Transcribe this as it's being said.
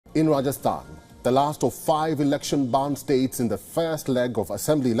In Rajasthan, the last of 5 election-bound states in the first leg of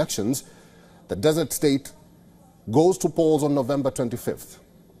assembly elections, the desert state goes to polls on November 25th.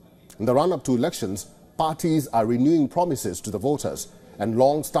 In the run-up to elections, parties are renewing promises to the voters, and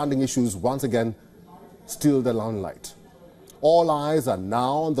long-standing issues once again steal the limelight. All eyes are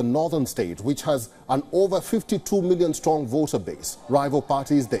now on the northern state, which has an over 52 million strong voter base. Rival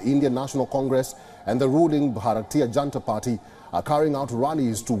parties, the Indian National Congress and the ruling Bharatiya Janata Party, are carrying out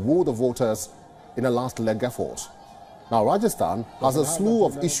rallies to woo the voters in a last-leg effort. Now, Rajasthan has a slew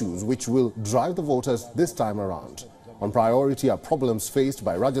of issues which will drive the voters this time around. On priority are problems faced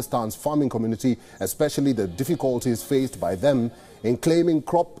by Rajasthan's farming community, especially the difficulties faced by them in claiming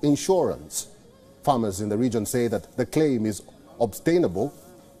crop insurance. Farmers in the region say that the claim is obtainable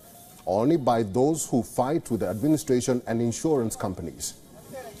only by those who fight with the administration and insurance companies.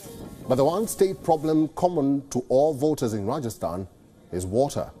 But the one state problem common to all voters in Rajasthan is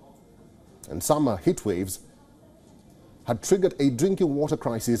water. And summer heat waves had triggered a drinking water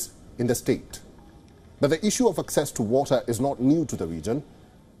crisis in the state. But the issue of access to water is not new to the region.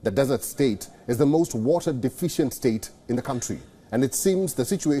 The desert state is the most water-deficient state in the country, and it seems the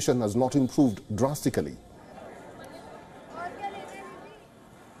situation has not improved drastically.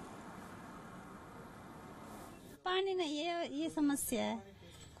 ये समस्या है।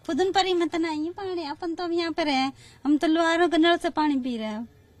 खुदन पर ही मत नहीं है पानी, अपन तो यहाँ पर हैं, हम तो लोहारों के नल से पानी पी रहे हैं।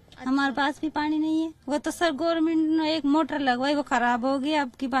 हमारे पास भी पानी नहीं है। वो तो सर गवर्नमेंट ने एक मोटर लगवाई, वो खराब हो गई।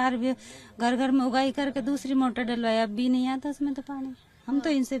 अब की बार भी घर घर में उगाई करके दूसरी मोटर डलवाई, अब भी नहीं आता उसमें तो पानी। हम तो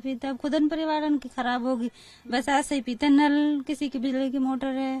इनसे पीते हैं। अब खुदन परिवार उनकी खराब होगी, बस ऐसे ही पीते हैं। नल किसी की बिजली की मोटर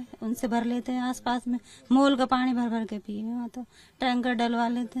है, उनसे भर लेते हैं। आसपास में मोल का पानी भर भर के पिए, वहाँ तो टैंकर डलवा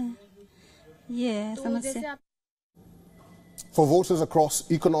लेते हैं। ये है समस्या। For voters across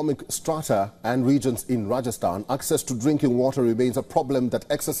economic strata and regions in Rajasthan, access to drinking water remains a problem that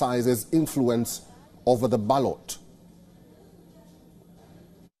exercises influence over the ballot.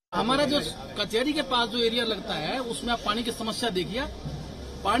 हमारा जो कचहरी के पास जो एरिया लगता है, उसमें आप पानी की समस्या देखिए।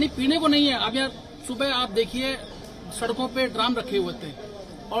 पानी पीने को नहीं है। अब यार सुबह आप देखिए सड़कों पे ड्राम रखे हुए थे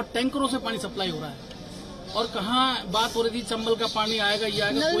और टैंकरों से पानी सप्लाई हो रहा है। और कहाँ बात हो रही थी चंबल का पानी आएगा, ये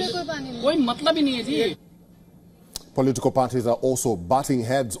आएगा, कोई मतलब ही नहीं है जी। Political parties are also butting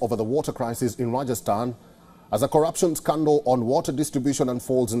heads over the water crisis in Rajasthan as a corruption scandal on water distribution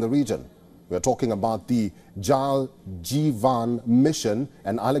unfolds in the region. We are talking about the Jal Jeevan mission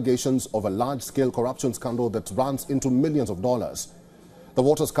and allegations of a large-scale corruption scandal that runs into millions of dollars. The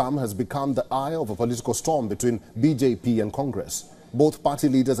water scam has become the eye of a political storm between BJP and Congress. Both party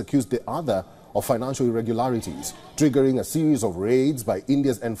leaders accused the other of financial irregularities, triggering a series of raids by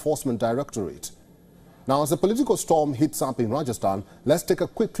India's Enforcement Directorate. Now, as the political storm heats up in Rajasthan, let's take a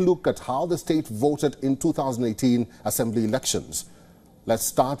quick look at how the state voted in 2018 assembly elections. Let's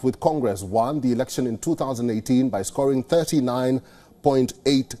start with Congress won the election in 2018 by scoring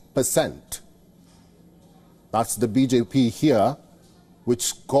 39.8%. That's the BJP here,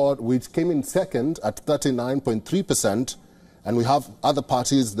 which came in second at 39.3%, and we have other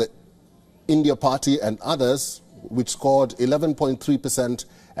parties, the India Party and others, which scored 11.3%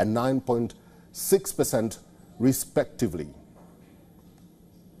 and 9.6% respectively.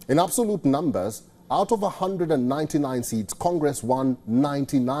 In absolute numbers, out of 199 seats, Congress won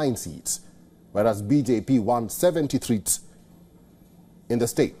 99 seats, whereas BJP won 73 seats in the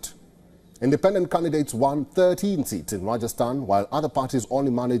state. Independent candidates won 13 seats in Rajasthan, while other parties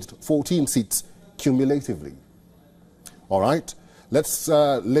only managed 14 seats cumulatively. All right, let's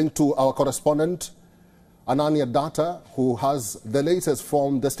link to our correspondent, Ananya Datta, who has the latest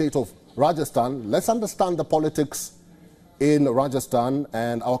from the state of Rajasthan. Let's understand the politics in Rajasthan,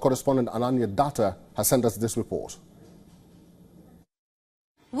 and our correspondent Ananya Datta has sent us this report.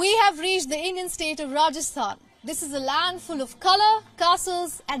 We have reached the Indian state of Rajasthan. This is a land full of color,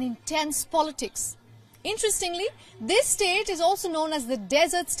 castles and intense politics. Interestingly, this state is also known as the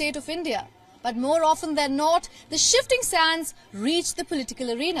desert state of India. But more often than not, the shifting sands reach the political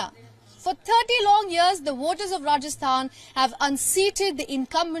arena. For 30 long years, the voters of Rajasthan have unseated the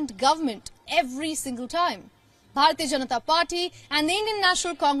incumbent government every single time. Bharatiya Janata Party and the Indian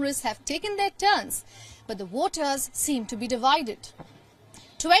National Congress have taken their turns, but the voters seem to be divided.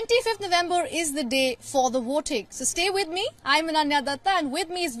 25th November is the day for the voting. So stay with me. I'm Ananya Datta, and with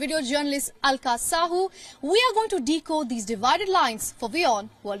me is video journalist Alka Sahu. We are going to decode these divided lines for WION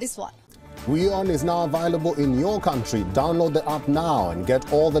World is One. WION is now available in your country. Download the app now and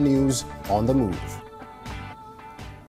get all the news on the move.